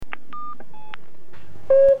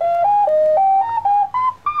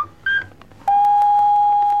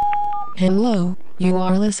Hello, you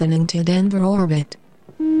are listening to Denver Orbit.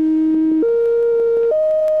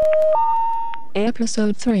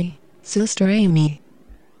 Episode 3, Sister Aimee.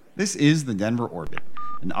 This is the Denver Orbit,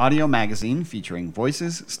 an audio magazine featuring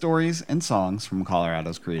voices, stories, and songs from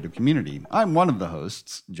Colorado's creative community. I'm one of the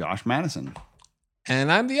hosts, Josh Madison.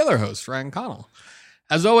 And I'm the other host, Ryan Connell.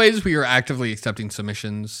 As always, we are actively accepting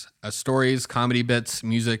submissions, stories, comedy bits,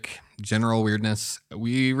 music, general weirdness.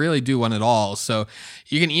 We really do want it all. So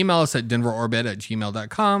you can email us at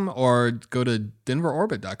denverorbit@gmail.com or go to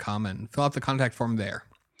denverorbit.com and fill out the contact form there.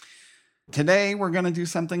 Today, we're going to do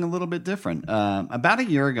something a little bit different. About a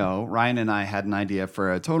year ago, Ryan and I had an idea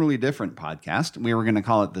for a totally different podcast. We were going to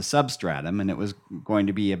call it The Substratum, and it was going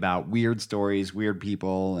to be about weird stories, weird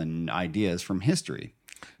people, and ideas from history.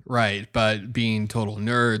 Right, but being total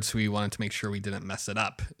nerds, we wanted to make sure we didn't mess it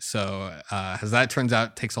up. So as that turns out,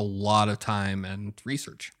 it takes a lot of time and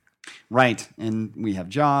research. Right, and we have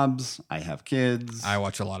jobs, I have kids. I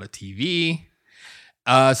watch a lot of TV.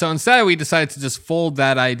 So instead, we decided to just fold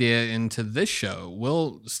that idea into this show.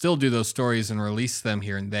 We'll still do those stories and release them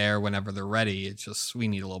here and there whenever they're ready. It's just we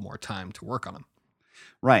need a little more time to work on them.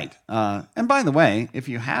 Right. And by the way, if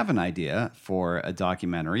you have an idea for a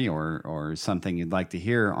documentary or something you'd like to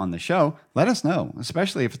hear on the show, let us know,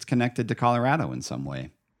 especially if it's connected to Colorado in some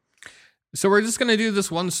way. So we're just going to do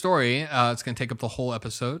this one story. It's going to take up the whole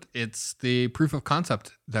episode. It's the proof of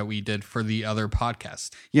concept that we did for the other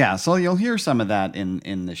podcast. Yeah, so you'll hear some of that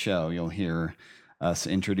in the show. You'll hear us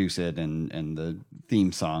introduce it and the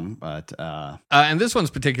theme song. But and this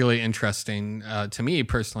one's particularly interesting to me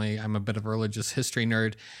personally. I'm a bit of a religious history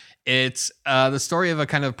nerd. It's the story of a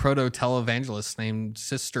kind of proto-evangelist named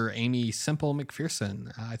Sister Aimee Semple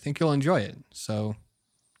McPherson. I think you'll enjoy it. So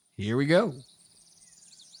here we go.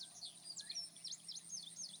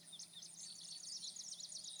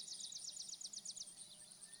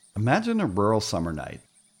 Imagine a rural summer night,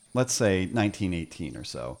 let's say 1918 or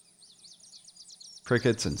so.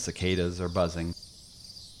 Crickets and cicadas are buzzing.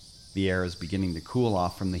 The air is beginning to cool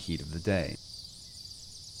off from the heat of the day.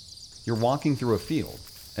 You're walking through a field.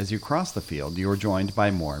 As you cross the field, you are joined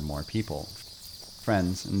by more and more people,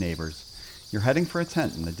 friends and neighbors. You're heading for a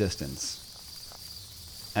tent in the distance.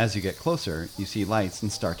 As you get closer, you see lights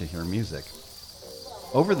and start to hear music.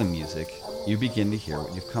 Over the music, you begin to hear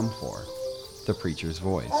what you've come for. The preacher's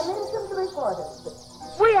voice.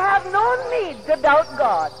 We have no need to doubt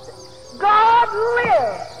God. God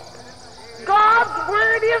lives. God's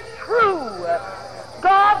word is true.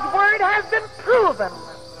 God's word has been proven.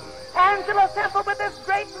 And to assemble with this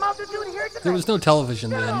great multitude here tonight. There was no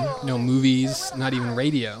television then, no movies, not even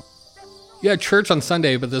radio. You had church on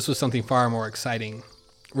Sunday, but this was something far more exciting.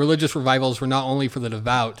 Religious revivals were not only for the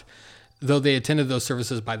devout, though they attended those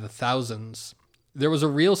services by the thousands. There was a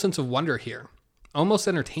real sense of wonder here, almost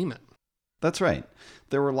entertainment. That's right.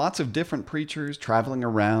 There were lots of different preachers traveling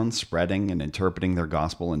around, spreading and interpreting their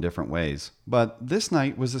gospel in different ways. But this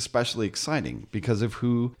night was especially exciting because of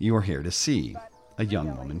who you are here to see, a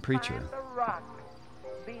young woman preacher.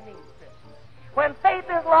 When faith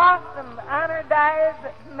is lost and honor dies,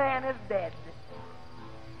 man is dead.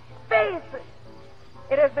 Faith,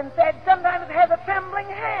 it has been said, sometimes has a trembling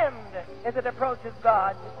hand as it approaches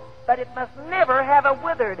God, but it must never have a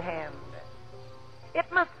withered hand.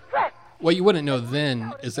 It must stretch. What you wouldn't know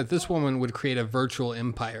then is that this woman would create a virtual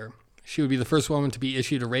empire. She would be the first woman to be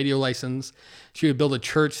issued a radio license. She would build a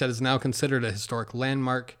church that is now considered a historic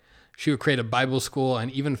landmark. She would create a Bible school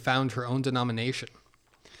and even found her own denomination.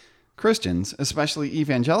 Christians, especially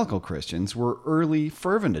evangelical Christians, were early,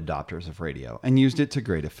 fervent adopters of radio and used it to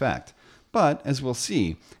great effect. But, as we'll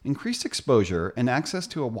see, increased exposure and access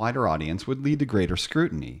to a wider audience would lead to greater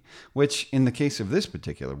scrutiny, which, in the case of this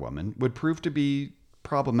particular woman, would prove to be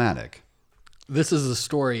problematic. This is the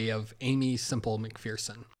story of Aimee Semple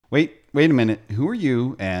McPherson. Wait a minute. Who are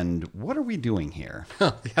you and what are we doing here?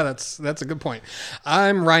 Yeah, that's a good point.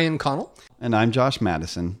 I'm Ryan Connell. And I'm Josh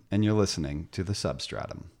Madison, and you're listening to The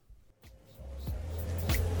Substratum.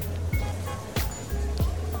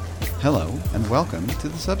 Hello, and welcome to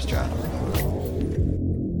The Substratum,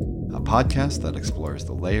 a podcast that explores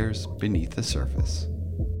the layers beneath the surface.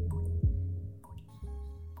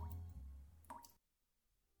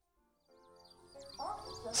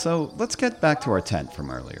 So let's get back to our tent from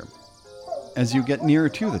earlier. As you get nearer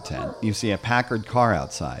to the tent, you see a Packard car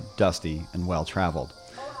outside, dusty and well-traveled.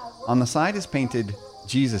 On the side is painted,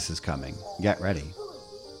 "Jesus is coming, get ready."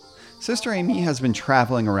 Sister Aimee has been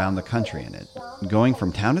traveling around the country in it, going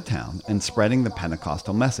from town to town and spreading the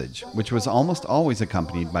Pentecostal message, which was almost always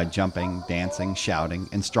accompanied by jumping, dancing, shouting,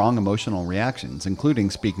 and strong emotional reactions, including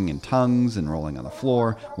speaking in tongues and rolling on the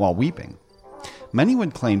floor while weeping. Many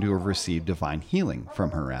would claim to have received divine healing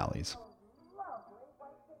from her rallies.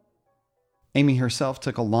 Aimee herself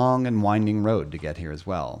took a long and winding road to get here as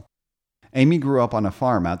well. Aimee grew up on a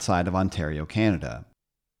farm outside of Ontario, Canada.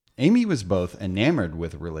 Aimee was both enamored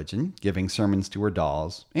with religion, giving sermons to her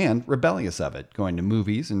dolls, and rebellious of it, going to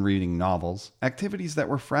movies and reading novels, activities that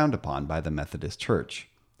were frowned upon by the Methodist Church.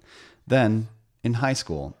 Then, in high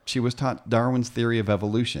school, she was taught Darwin's theory of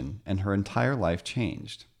evolution, and her entire life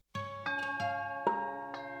changed.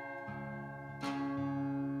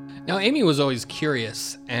 Now, Aimee was always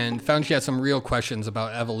curious and found she had some real questions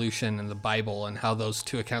about evolution and the Bible and how those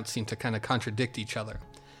two accounts seem to kind of contradict each other.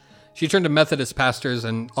 She turned to Methodist pastors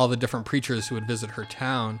and all the different preachers who would visit her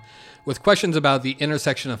town with questions about the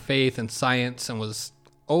intersection of faith and science and was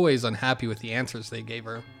always unhappy with the answers they gave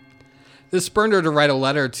her. This spurred her to write a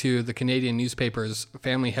letter to the Canadian newspapers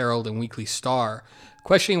Family Herald and Weekly Star,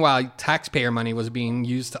 questioning why taxpayer money was being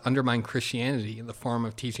used to undermine Christianity in the form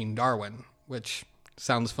of teaching Darwin, which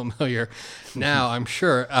sounds familiar now, I'm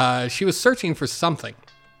sure. She was searching for something.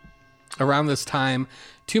 Around this time,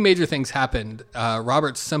 two major things happened.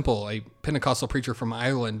 Robert Semple, a Pentecostal preacher from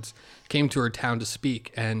Ireland, came to her town to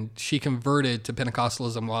speak, and she converted to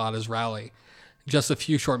Pentecostalism while at his rally. Just a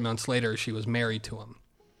few short months later, she was married to him.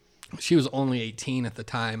 She was only 18 at the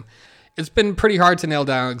time. It's been pretty hard to nail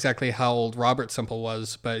down exactly how old Robert Semple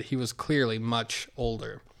was, but he was clearly much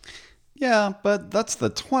older. Yeah, but that's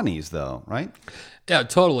the 20s though, right? Yeah,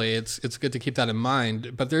 totally. It's good to keep that in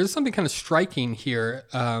mind. But there is something kind of striking here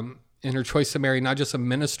in her choice to marry not just a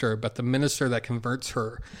minister, but the minister that converts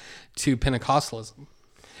her to Pentecostalism.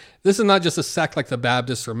 This is not just a sect like the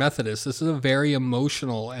Baptists or Methodists. This is a very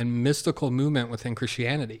emotional and mystical movement within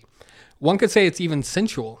Christianity. One could say it's even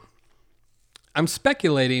sensual. I'm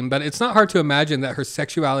speculating, but it's not hard to imagine that her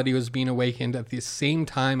sexuality was being awakened at the same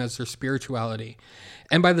time as her spirituality,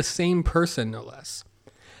 and by the same person, no less.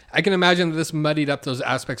 I can imagine that this muddied up those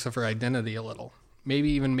aspects of her identity a little, maybe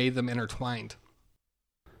even made them intertwined.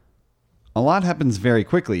 A lot happens very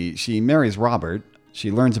quickly. She marries Robert. She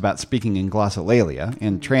learns about speaking in glossolalia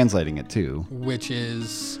and translating it too. Which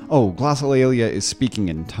is? Oh, glossolalia is speaking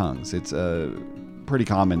in tongues. It's pretty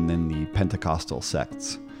common in the Pentecostal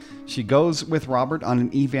sects. She goes with Robert on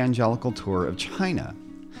an evangelical tour of China.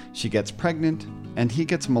 She gets pregnant, and he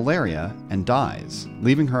gets malaria and dies,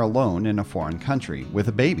 leaving her alone in a foreign country with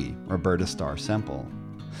a baby, Roberta Starr Semple.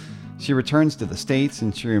 She returns to the States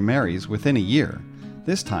and she remarries within a year,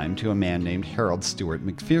 this time to a man named Harold Stewart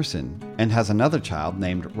McPherson, and has another child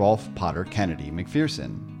named Rolfe Potter Kennedy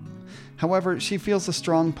McPherson. However, she feels a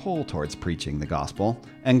strong pull towards preaching the gospel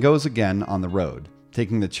and goes again on the road,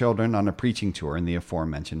 taking the children on a preaching tour in the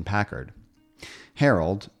aforementioned Packard.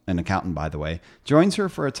 Harold, an accountant by the way, joins her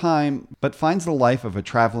for a time, but finds the life of a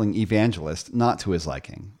traveling evangelist not to his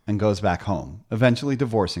liking, and goes back home, eventually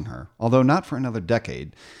divorcing her, although not for another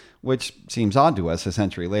decade, which seems odd to us a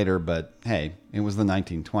century later, but hey, it was the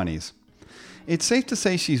 1920s. It's safe to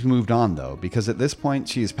say she's moved on though, because at this point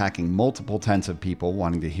she is packing multiple tents of people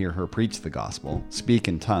wanting to hear her preach the gospel, speak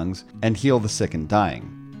in tongues, and heal the sick and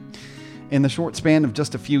dying. In the short span of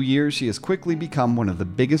just a few years, she has quickly become one of the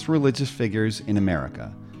biggest religious figures in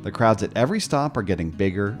America. The crowds at every stop are getting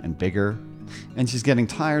bigger and bigger, and she's getting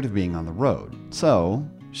tired of being on the road. So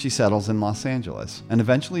she settles in Los Angeles and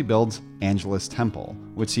eventually builds Angelus Temple,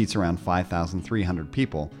 which seats around 5,300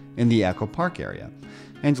 people in the Echo Park area.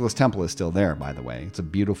 Angelus Temple is still there, by the way. It's a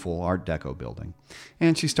beautiful Art Deco building.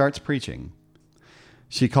 And she starts preaching.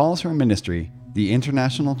 She calls her ministry the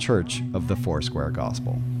International Church of the Foursquare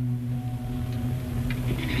Gospel.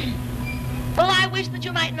 Oh, I wish that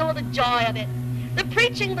you might know the joy of it. The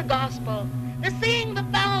preaching the gospel, the seeing the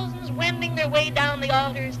thousands wending their way down the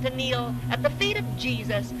altars to kneel at the feet of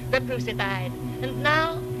Jesus, the crucified. And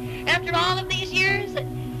now, after all of these years,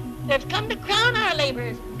 there's come to crown our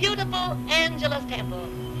labors beautiful Angelus Temple,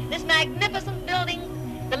 this magnificent building,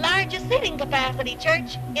 the largest seating capacity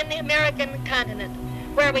church in the American continent,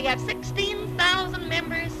 where we have 16,000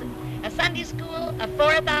 members, a Sunday school of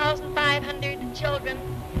 4,500 children,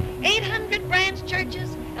 800 branch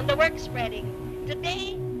churches, and the work spreading.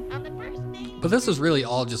 Today, on the first day... But this is really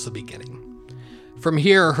all just the beginning. From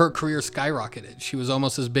here, her career skyrocketed. She was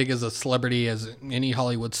almost as big as a celebrity as any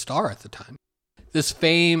Hollywood star at the time. This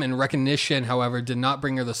fame and recognition, however, did not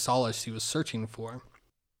bring her the solace she was searching for.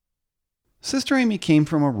 Sister Aimee came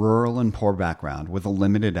from a rural and poor background with a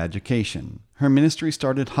limited education. Her ministry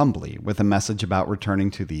started humbly with a message about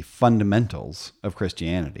returning to the fundamentals of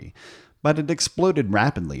Christianity, but it exploded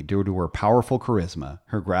rapidly due to her powerful charisma,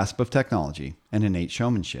 her grasp of technology, and innate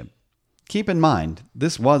showmanship. Keep in mind,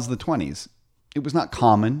 this was the 20s. It was not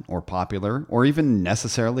common or popular or even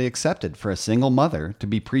necessarily accepted for a single mother to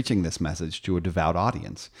be preaching this message to a devout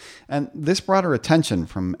audience. And this brought her attention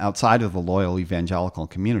from outside of the loyal evangelical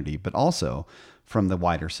community, but also from the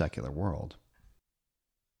wider secular world.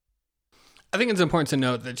 I think it's important to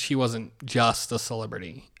note that she wasn't just a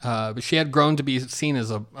celebrity, but she had grown to be seen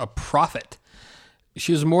as a prophet.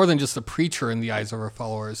 She was more than just a preacher in the eyes of her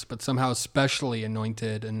followers, but somehow especially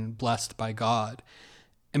anointed and blessed by God.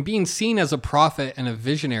 And being seen as a prophet and a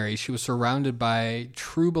visionary, she was surrounded by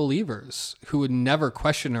true believers who would never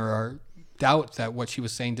question her or doubt that what she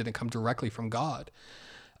was saying didn't come directly from God.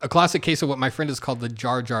 A classic case of what my friend has called the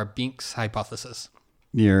Jar Jar Binks hypothesis.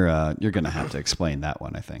 You're going to have to explain that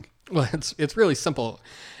one, I think. Well, it's really simple.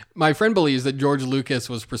 My friend believes that George Lucas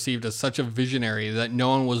was perceived as such a visionary that no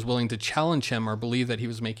one was willing to challenge him or believe that he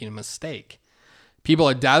was making a mistake. People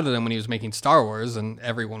had doubted him when he was making Star Wars, and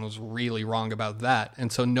everyone was really wrong about that.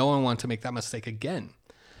 And so no one wanted to make that mistake again.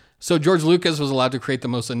 So George Lucas was allowed to create the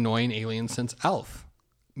most annoying alien since Alf.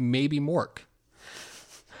 Maybe Mork.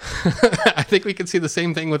 I think we could see the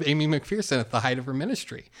same thing with Aimee McPherson at the height of her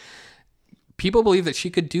ministry. People believed that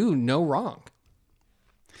she could do no wrong.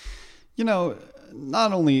 You know,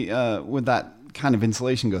 not only would that kind of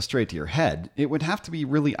insulation go straight to your head, it would have to be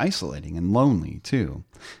really isolating and lonely too.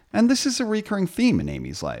 And this is a recurring theme in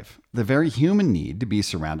Aimee's life. The very human need to be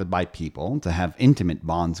surrounded by people, to have intimate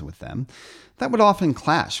bonds with them, that would often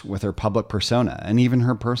clash with her public persona and even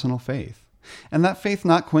her personal faith. And that faith,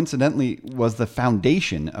 not coincidentally, was the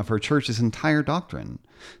foundation of her church's entire doctrine.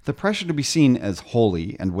 The pressure to be seen as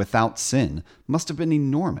holy and without sin must have been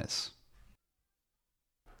enormous.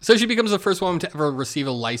 So she becomes the first woman to ever receive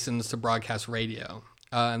a license to broadcast radio.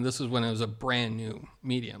 And this is when it was a brand new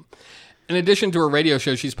medium. In addition to her radio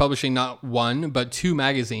show, she's publishing not one, but two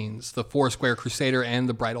magazines, the Foursquare Crusader and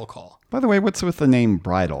the Bridal Call. By the way, what's with the name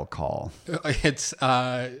Bridal Call? It's,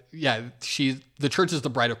 the church is the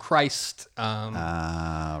bride of Christ.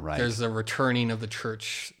 Right. There's a returning of the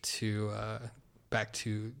church to, back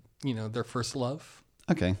to, their first love.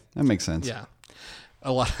 Okay, that makes sense. Yeah.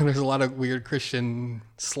 There's a lot of weird Christian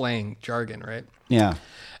slang jargon, right? Yeah.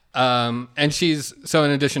 And so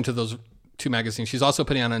in addition to those two magazines, she's also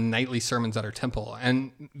putting on a nightly sermons at her temple.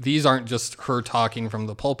 And these aren't just her talking from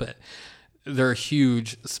the pulpit. They're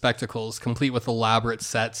huge spectacles, complete with elaborate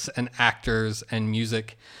sets and actors and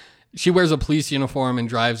music. She wears a police uniform and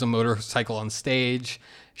drives a motorcycle on stage.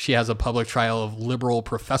 She has a public trial of liberal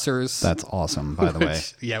professors. That's awesome, by the way.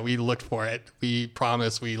 Yeah, we looked for it. We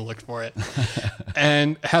promise we looked for it.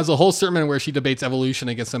 And has a whole sermon where she debates evolution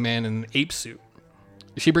against a man in an ape suit.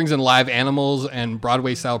 She brings in live animals and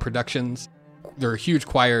Broadway-style productions. There are huge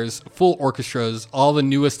choirs, full orchestras, all the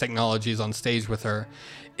newest technologies on stage with her.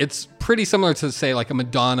 It's pretty similar to, say, like a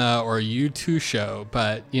Madonna or a U2 show,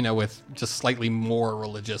 but, with just slightly more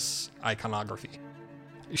religious iconography.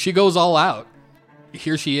 She goes all out.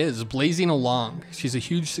 Here she is, blazing along. She's a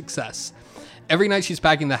huge success. Every night she's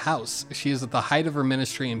packing the house. She is at the height of her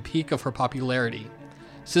ministry and peak of her popularity.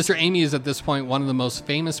 Sister Aimee is at this point one of the most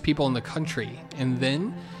famous people in the country. And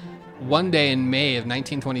then, one day in May of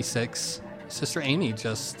 1926, Sister Aimee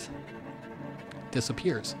just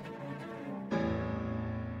disappears.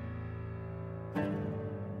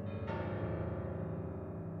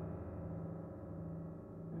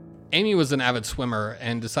 Aimee was an avid swimmer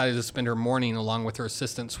and decided to spend her morning along with her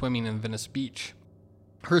assistant swimming in Venice Beach.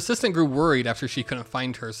 Her assistant grew worried after she couldn't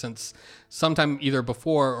find her, since sometime either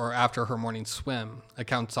before or after her morning swim.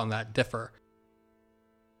 Accounts on that differ.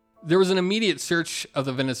 There was an immediate search of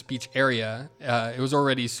the Venice Beach area. It was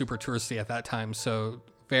already super touristy at that time, so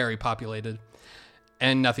very populated,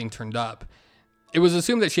 and nothing turned up. It was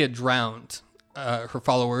assumed that she had drowned. Her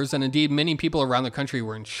followers, and indeed many people around the country,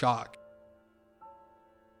 were in shock.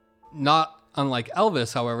 Not unlike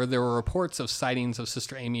Elvis, however, there were reports of sightings of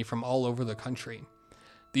Sister Aimee from all over the country.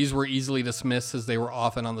 These were easily dismissed as they were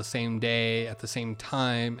often on the same day, at the same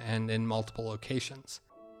time, and in multiple locations.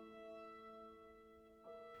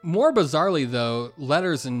 More bizarrely, though,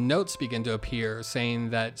 letters and notes began to appear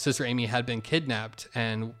saying that Sister Aimee had been kidnapped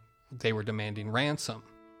and they were demanding ransom.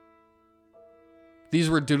 These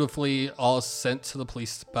were dutifully all sent to the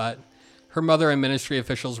police, but her mother and ministry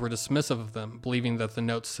officials were dismissive of them, believing that the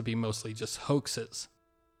notes to be mostly just hoaxes.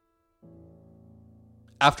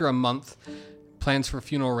 After a month, plans for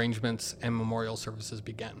funeral arrangements and memorial services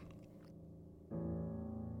began.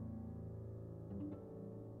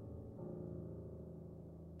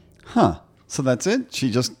 Huh. So that's it? She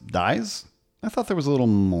just dies? I thought there was a little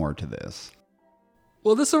more to this.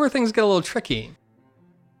 Well, this is where things get a little tricky.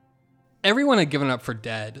 Everyone had given up for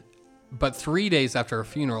dead. but 3 days after her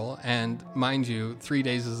funeral, and mind you, 3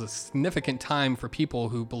 days is a significant time for people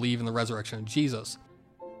who believe in the resurrection of Jesus.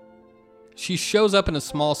 She shows up in a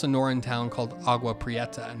small Sonoran town called Agua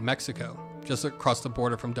Prieta in Mexico, just across the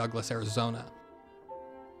border from Douglas, Arizona.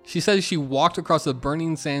 She says she walked across the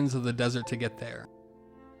burning sands of the desert to get there.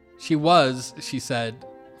 She was, she said,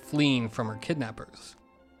 fleeing from her kidnappers.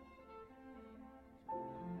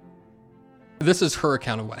 This is her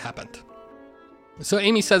account of what happened. So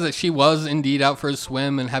Aimee says that she was indeed out for a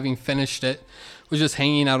swim, and having finished it, was just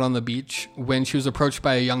hanging out on the beach when she was approached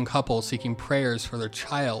by a young couple seeking prayers for their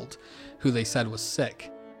child, who they said was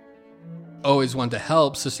sick. Always wanted to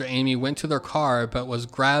help, Sister Aimee went to their car but was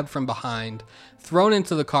grabbed from behind, thrown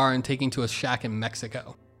into the car, and taken to a shack in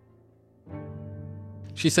Mexico.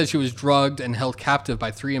 She said she was drugged and held captive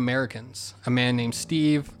by 3 Americans, a man named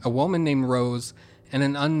Steve, a woman named Rose, and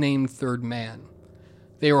an unnamed third man.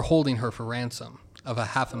 They were holding her for ransom of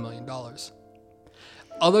 $500,000.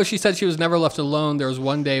 Although she said she was never left alone, there was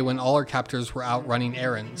one day when all her captors were out running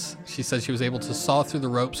errands. She said she was able to saw through the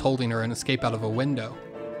ropes holding her and escape out of a window.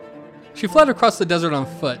 She fled across the desert on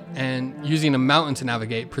foot and, using a mountain to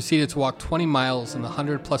navigate, proceeded to walk 20 miles in the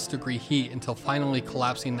 100+ degree heat until finally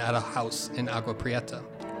collapsing at a house in Agua Prieta.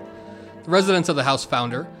 The residents of the house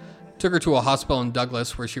found her, took her to a hospital in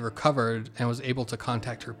Douglas where she recovered and was able to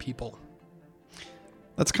contact her people.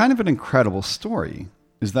 That's kind of an incredible story.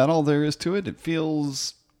 Is that all there is to it? It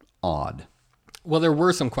feels odd. Well, there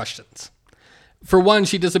were some questions. For one,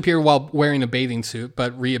 she disappeared while wearing a bathing suit,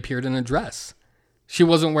 but reappeared in a dress. She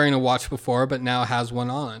wasn't wearing a watch before, but now has one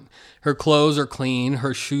on. Her clothes are clean.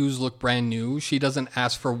 Her shoes look brand new. She doesn't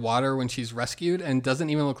ask for water when she's rescued and doesn't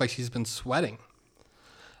even look like she's been sweating.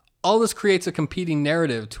 All this creates a competing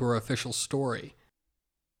narrative to her official story.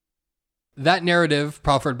 That narrative,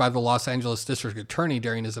 proffered by the Los Angeles District Attorney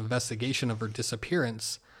during his investigation of her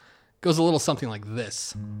disappearance, goes a little something like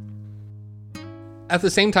this. At the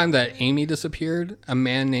same time that Aimee disappeared, a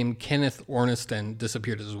man named Kenneth Orniston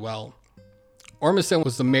disappeared as well. Ormiston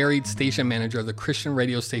was the married station manager of the Christian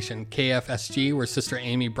radio station KFSG, where Sister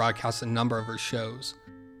Aimee broadcast a number of her shows.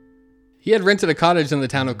 He had rented a cottage in the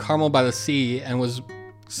town of Carmel by the Sea and was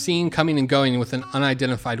seen coming and going with an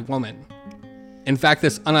unidentified woman. In fact,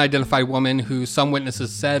 this unidentified woman, who some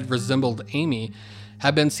witnesses said resembled Aimee,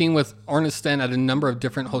 had been seen with Orniston at a number of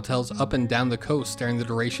different hotels up and down the coast during the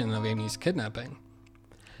duration of Aimee's kidnapping.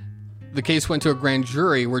 The case went to a grand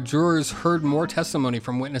jury where jurors heard more testimony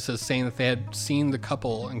from witnesses saying that they had seen the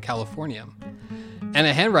couple in California. And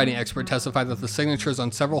a handwriting expert testified that the signatures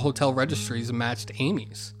on several hotel registries matched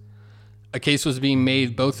Aimee's. A case was being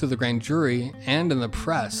made both to the grand jury and in the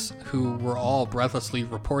press, who were all breathlessly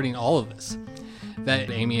reporting all of this, that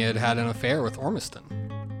Aimee had had an affair with Ormiston.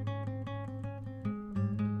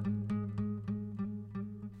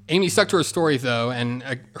 Aimee stuck to her story, though, and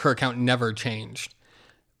her account never changed.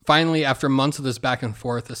 Finally, after months of this back and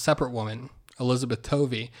forth, a separate woman, Elizabeth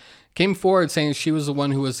Tovey, came forward saying she was the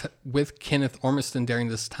one who was with Kenneth Ormiston during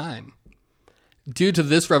this time. Due to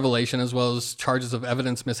this revelation, as well as charges of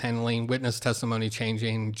evidence mishandling, witness testimony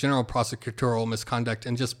changing, general prosecutorial misconduct,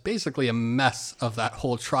 and just basically a mess of that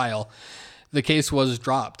whole trial, the case was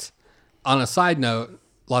dropped. On a side note,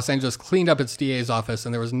 Los Angeles cleaned up its DA's office,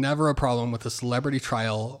 and there was never a problem with a celebrity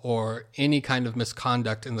trial or any kind of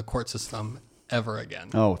misconduct in the court system ever again.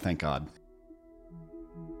 Oh, thank God.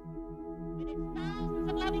 With its thousands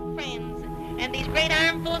of loving friends and these great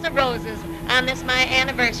armfuls of roses on this my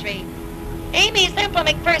anniversary, Aimee Semple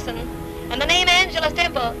McPherson and the name Angela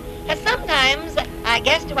Semple has sometimes, I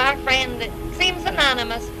guess to our friend, seemed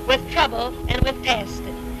synonymous with trouble and with pest.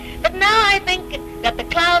 But now I think that the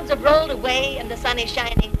clouds have rolled away and the sun is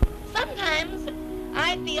shining. Sometimes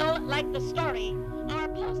I feel like the story our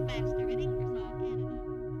postmaster in Ingersoll,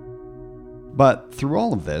 Canada. But through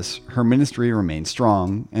all of this, her ministry remained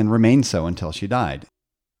strong and remained so until she died.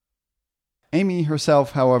 Aimee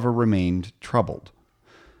herself, however, remained troubled.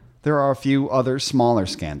 There are a few other smaller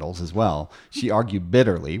scandals as well. She argued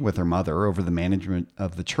bitterly with her mother over the management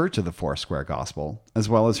of the Church of the Foursquare Gospel, as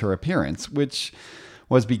well as her appearance, which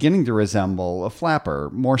was beginning to resemble a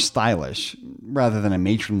flapper, more stylish, rather than a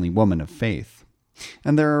matronly woman of faith.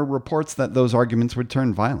 And there are reports that those arguments would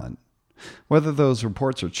turn violent. Whether those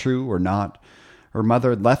reports are true or not, her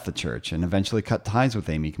mother had left the church and eventually cut ties with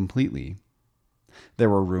Aimee completely. There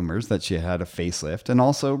were rumors that she had a facelift, and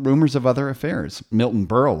also rumors of other affairs. Milton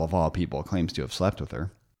Berle, of all people, claims to have slept with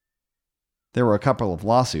her. There were a couple of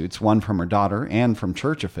lawsuits, one from her daughter and from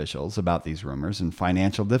church officials, about these rumors and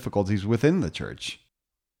financial difficulties within the church.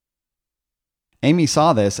 Aimee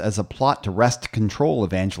saw this as a plot to wrest control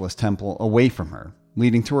of Evangelist Temple away from her,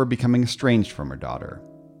 leading to her becoming estranged from her daughter.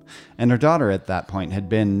 and her daughter at that point had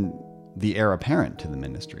been the heir apparent to the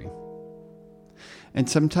ministry. In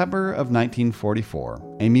September of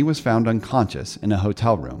 1944, Aimee was found unconscious in a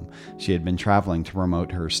hotel room. She had been traveling to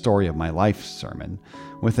promote her Story of My Life sermon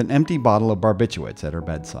with an empty bottle of barbiturates at her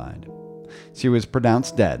bedside. She was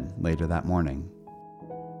pronounced dead later that morning.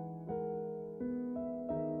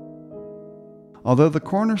 Although the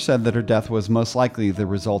coroner said that her death was most likely the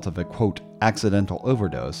result of a, quote, accidental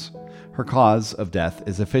overdose, her cause of death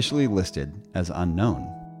is officially listed as unknown.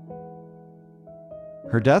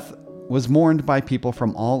 Her death was mourned by people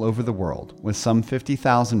from all over the world, with some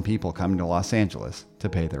 50,000 people coming to Los Angeles to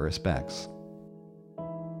pay their respects.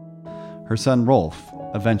 Her son Rolf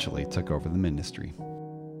eventually took over the ministry.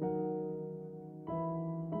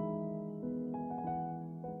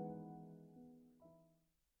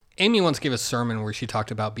 Aimee once gave a sermon where she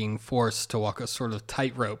talked about being forced to walk a sort of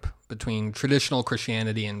tightrope between traditional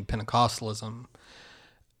Christianity and Pentecostalism.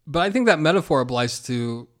 But I think that metaphor applies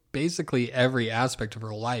to basically every aspect of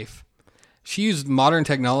her life. She used modern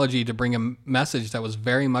technology to bring a message that was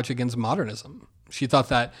very much against modernism. She thought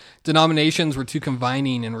that denominations were too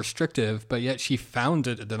confining and restrictive, but yet she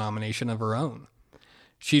founded a denomination of her own.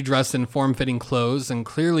 She dressed in form-fitting clothes and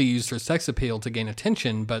clearly used her sex appeal to gain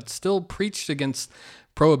attention, but still preached against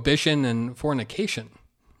prohibition and fornication.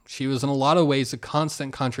 She was in a lot of ways a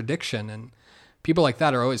constant contradiction, and people like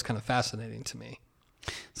that are always kind of fascinating to me.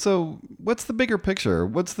 So, what's the bigger picture?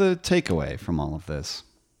 What's the takeaway from all of this?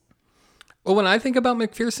 Well, when I think about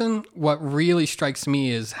McPherson, what really strikes me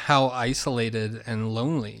is how isolated and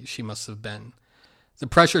lonely she must have been. The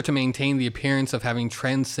pressure to maintain the appearance of having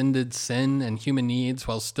transcended sin and human needs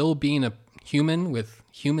while still being a human with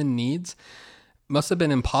human needs must have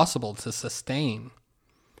been impossible to sustain.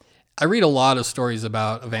 I read a lot of stories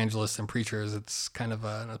about evangelists and preachers. It's kind of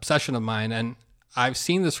an obsession of mine, and I've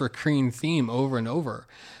seen this recurring theme over and over.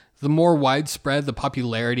 The more widespread the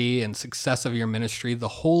popularity and success of your ministry, the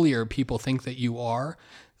holier people think that you are,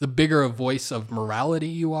 the bigger a voice of morality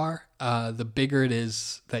you are, the bigger it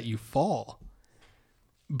is that you fall.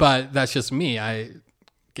 But that's just me. I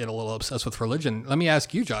get a little obsessed with religion. Let me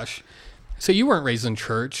ask you, Josh. So you weren't raised in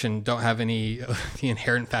church and don't have any of the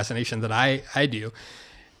inherent fascination that I do.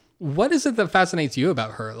 What is it that fascinates you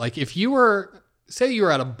about her? Like if you were, say you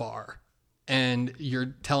were at a bar and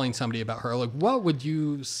you're telling somebody about her, like what would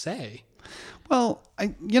you say? Well,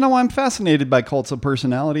 I'm fascinated by cults of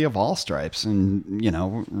personality of all stripes and,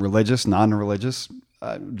 religious, non-religious,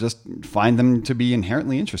 just find them to be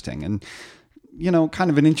inherently interesting. And, kind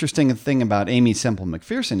of an interesting thing about Aimee Semple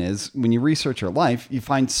McPherson is when you research her life, you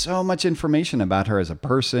find so much information about her as a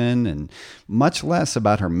person and much less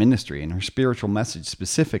about her ministry and her spiritual message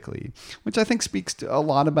specifically, which I think speaks to a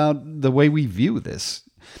lot about the way we view this.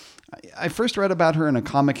 I first read about her in a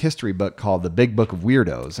comic history book called The Big Book of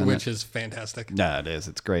Weirdos. Which is fantastic. Yeah, it is.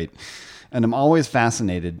 It's great. And I'm always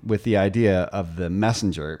fascinated with the idea of the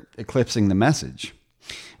messenger eclipsing the message.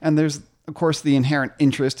 And there's, of course, the inherent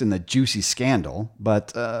interest in the juicy scandal.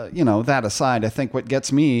 But, that aside, I think what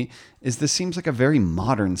gets me is this seems like a very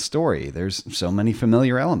modern story. There's so many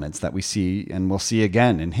familiar elements that we see and we'll see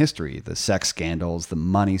again in history. The sex scandals, the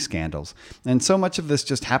money scandals. And so much of this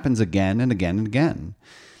just happens again and again and again.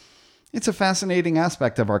 It's a fascinating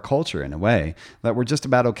aspect of our culture in a way that we're just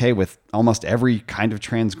about okay with almost every kind of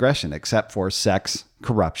transgression except for sex,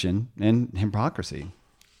 corruption, and hypocrisy.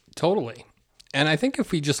 Totally. And I think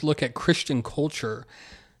if we just look at Christian culture,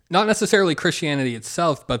 not necessarily Christianity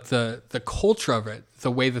itself, but the culture of it,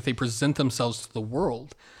 the way that they present themselves to the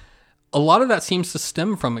world, a lot of that seems to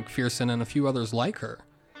stem from McPherson and a few others like her.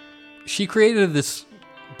 She created this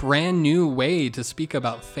brand new way to speak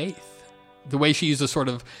about faith. The way she used a sort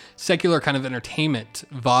of secular kind of entertainment,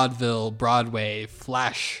 vaudeville, Broadway,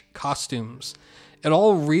 flash costumes, it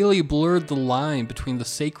all really blurred the line between the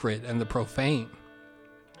sacred and the profane.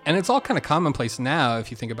 And it's all kind of commonplace now if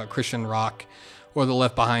you think about Christian rock or the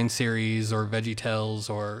Left Behind series or VeggieTales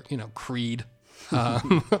or, Creed,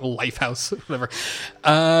 Lifehouse, whatever.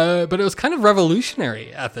 But it was kind of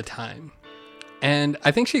revolutionary at the time. And I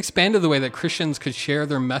think she expanded the way that Christians could share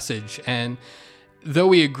their message. And though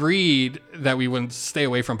we agreed that we wouldn't stay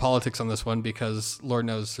away from politics on this one because Lord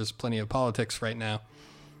knows there's plenty of politics right now,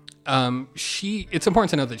 it's important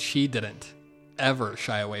to know that she didn't ever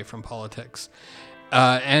shy away from politics.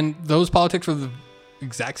 And those politics were the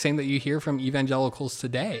exact same that you hear from evangelicals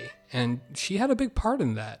today. And she had a big part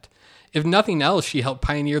in that. If nothing else, she helped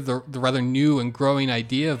pioneer the rather new and growing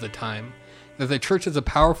idea of the time that the church has a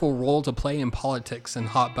powerful role to play in politics and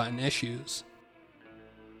hot button issues.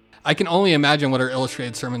 I can only imagine what her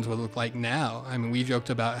illustrated sermons would look like now. I mean, we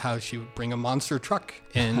joked about how she would bring a monster truck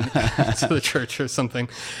in to the church or something.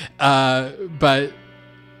 But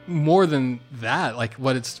more than that, like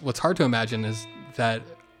what's hard to imagine is that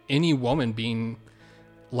any woman being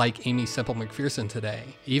like Aimee Semple McPherson today,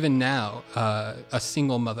 even now, a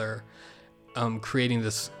single mother, creating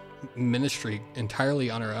this ministry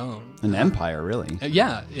entirely on her own. An empire, really.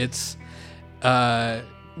 Yeah, it's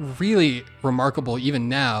really remarkable even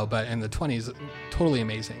now, but in the 20s, totally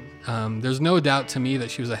amazing. There's no doubt to me that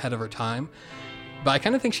she was ahead of her time, but I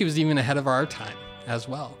kind of think she was even ahead of our time as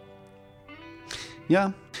well.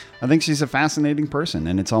 Yeah, I think she's a fascinating person,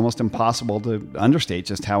 and it's almost impossible to understate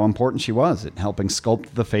just how important she was at helping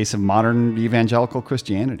sculpt the face of modern evangelical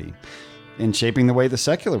Christianity and shaping the way the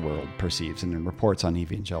secular world perceives and reports on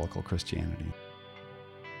evangelical Christianity.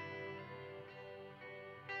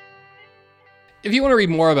 If you want to read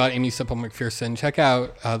more about Aimee Semple McPherson, check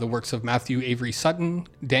out the works of Matthew Avery Sutton,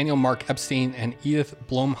 Daniel Mark Epstein, and Edith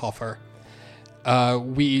Blomhofer.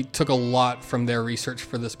 We took a lot from their research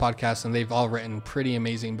for this podcast, and they've all written pretty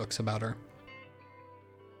amazing books about her.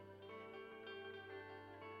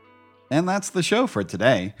 And that's the show for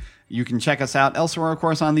today. You can check us out elsewhere, of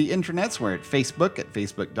course, on the internets. We're at Facebook at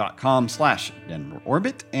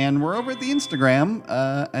facebook.com/DenverOrbit, and we're over at the Instagram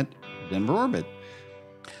at DenverOrbit.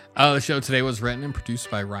 The show today was written and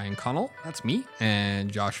produced by Ryan Connell, that's me,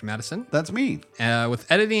 and Josh Madison. That's me. With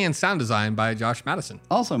editing and sound design by Josh Madison.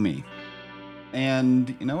 Also me.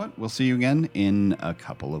 And you know what? We'll see you again in a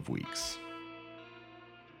couple of weeks.